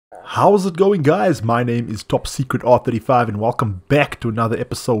How's it going, guys? My name is Top Secret R35 and welcome back to another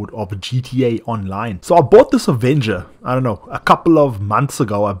episode of GTA Online. So I bought this Avenger, I don't know, a couple of months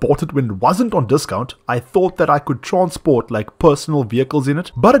ago. I bought it when it wasn't on discount. I thought that I could transport like personal vehicles in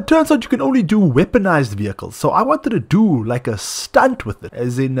it, but it turns out you can only do weaponized vehicles. So I wanted to do like a stunt with it,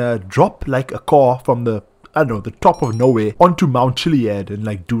 as in drop like a car from the the top of nowhere onto Mount Chiliad and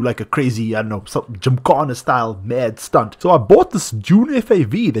like do like a crazy, some Gymkhana style mad stunt. So I bought this Dune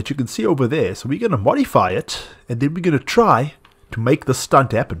FAV that you can see over there. So we're going to modify it and then we're going to try to make the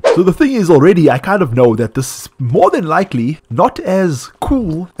stunt happen. So the thing is, already I kind of know that this is more than likely not as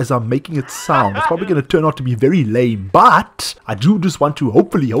cool as I'm making it sound. It's probably going to turn out to be very lame, but I do just want to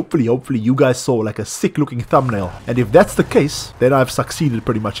hopefully you guys saw like a sick looking thumbnail. And if that's the case, then I've succeeded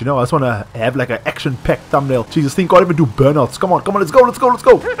pretty much, you know. I just want to have like an action packed thumbnail. Jesus, thing can't even do burnouts. Come on, let's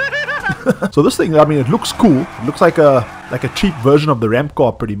go. So this thing, I mean, it looks cool. It looks like a cheap version of the ramp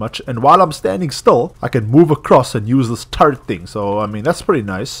car pretty much. And while I'm standing still, I can move across and use this turret thing. So, I mean, that's pretty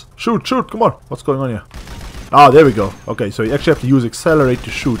nice. Shoot, come on. What's going on here? Ah, there we go. Okay, so you actually have to use accelerate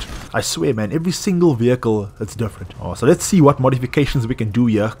to shoot. I swear, man, every single vehicle, it's different. Oh, so let's see what modifications we can do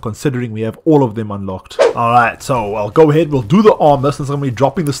here, considering we have all of them unlocked. Alright, so I'll go ahead, we'll do the armor, since I'm going to be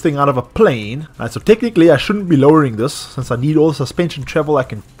dropping this thing out of a plane. Alright, so technically I shouldn't be lowering this, since I need all the suspension travel I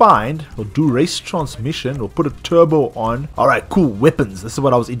can find. We'll do race transmission, we'll put a turbo on. Alright, cool, weapons, this is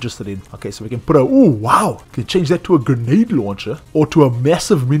what I was interested in. Okay, so we can put a, ooh, wow, we can change that to a grenade launcher, or to a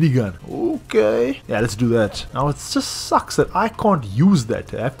massive minigun. Okay, yeah, let's do that. Now it just sucks that I can't use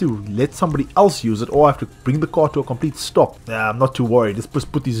that. I have to let somebody else use it, or I have to bring the car to a complete stop. Yeah, I'm not too worried. Let's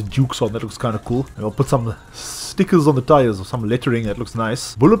just put these Dukes on. That looks kind of cool. And I'll put some stickers on the tires or some lettering. That looks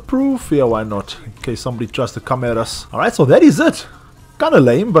nice. Bulletproof? Yeah, why not? In case somebody tries to come at us. Alright, so that is it. Kind of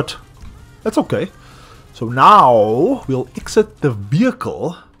lame, but that's okay. So now we'll exit the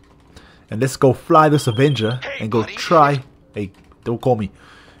vehicle and let's go fly this Avenger and go try. Hey, don't call me.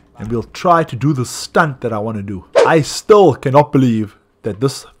 And we'll try to do the stunt that I want to do. I still cannot believe that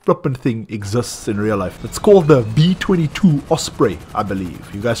this flippin' thing exists in real life. It's called the B-22 Osprey, I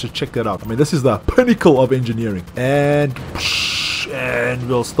believe. You guys should check that out. I mean, this is the pinnacle of engineering. And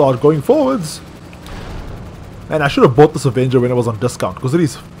we'll start going forwards. And I should have bought this Avenger when it was on discount, because it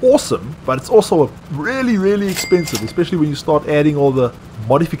is awesome, but it's also really expensive, especially when you start adding all the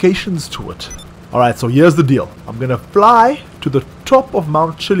modifications to it. Alright, so here's the deal. I'm gonna fly to the top of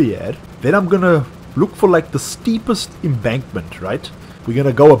Mount Chiliad, then I'm gonna look for like the steepest embankment, right? We're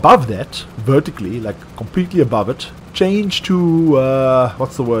gonna go above that, vertically, like completely above it, change to,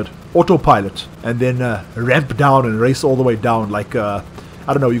 what's the word? Autopilot, and then ramp down and race all the way down, like, I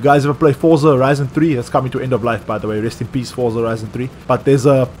don't know, you guys ever play Forza Horizon 3? That's coming to end of life, by the way. Rest in peace, Forza Horizon 3. But there's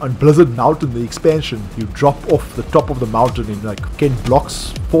on Blizzard Mountain, the expansion, you drop off the top of the mountain in like 10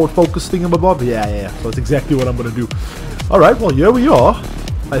 blocks, forward focus thingamabob. Yeah. So that's exactly what I'm gonna do. Alright, well, here we are.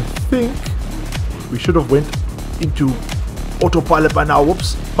 I think we should have went into autopilot by now.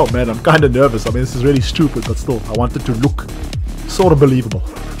 Whoops. Oh man, I'm kind of nervous. I mean, this is really stupid, but still, I want it to look sort of believable.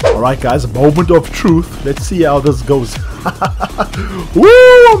 Alright guys, moment of truth. Let's see how this goes. Woo!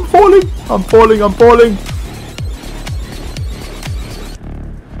 I'm falling.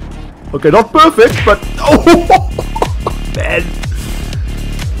 Okay, not perfect, but oh man.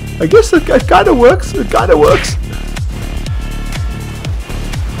 I guess it kind of works.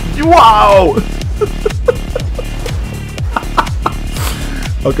 Wow!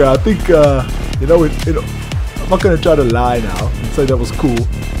 Okay, I think I'm not gonna try to lie now and say that was cool.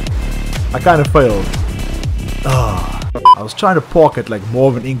 I kind of failed. I was trying to park at like more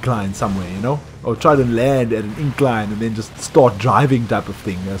of an incline somewhere, you know, or try to land at an incline and then just start driving type of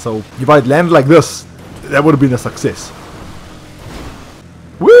thing. So if I'd landed like this, that would have been a success.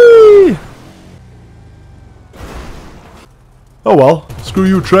 Whee! Oh well, screw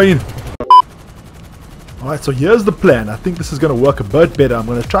you, train. Alright, so here's the plan. I think this is going to work a bit better. I'm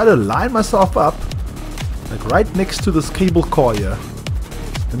going to try to line myself up like right next to this cable car here.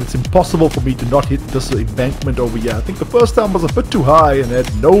 And it's impossible for me to not hit this embankment over here. I think the first time was a bit too high and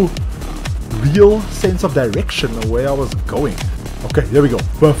had no real sense of direction of where I was going. Okay, there we go.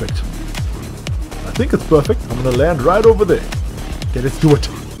 Perfect. I think it's perfect. I'm going to land right over there. Okay, let's do it.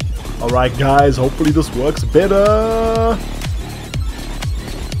 Alright guys, hopefully this works better.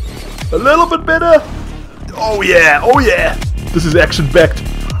 A little bit better. Oh yeah. This is action-packed.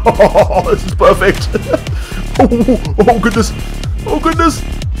 Oh, this is perfect. Oh goodness.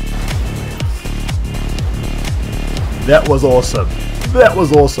 That was awesome.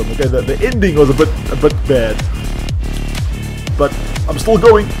 Okay, the ending was a bit bad. But I'm still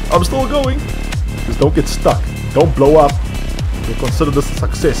going. Just don't get stuck. Don't blow up. We'll consider this a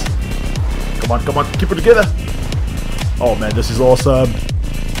success. Come on, keep it together. Oh man, this is awesome.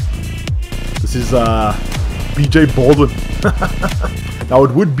 This is BJ Baldwin. Now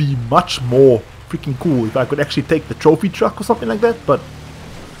it would be much more freaking cool if I could actually take the trophy truck or something like that, but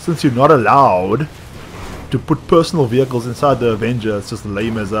since you're not allowed to put personal vehicles inside the Avenger, it's just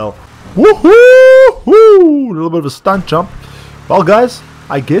lame as hell. Woohoo! Woo! A little bit of a stunt jump. Well guys,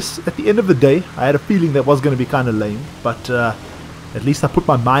 I guess at the end of the day, I had a feeling that was going to be kind of lame, but at least I put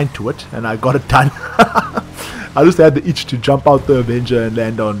my mind to it and I got it done. I just had the itch to jump out the Avenger and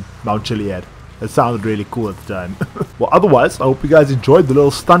land on Mount Chiliad. It sounded really cool at the time. Well, otherwise, I hope you guys enjoyed the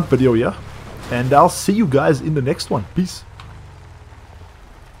little stunt video here, and I'll see you guys in the next one. Peace.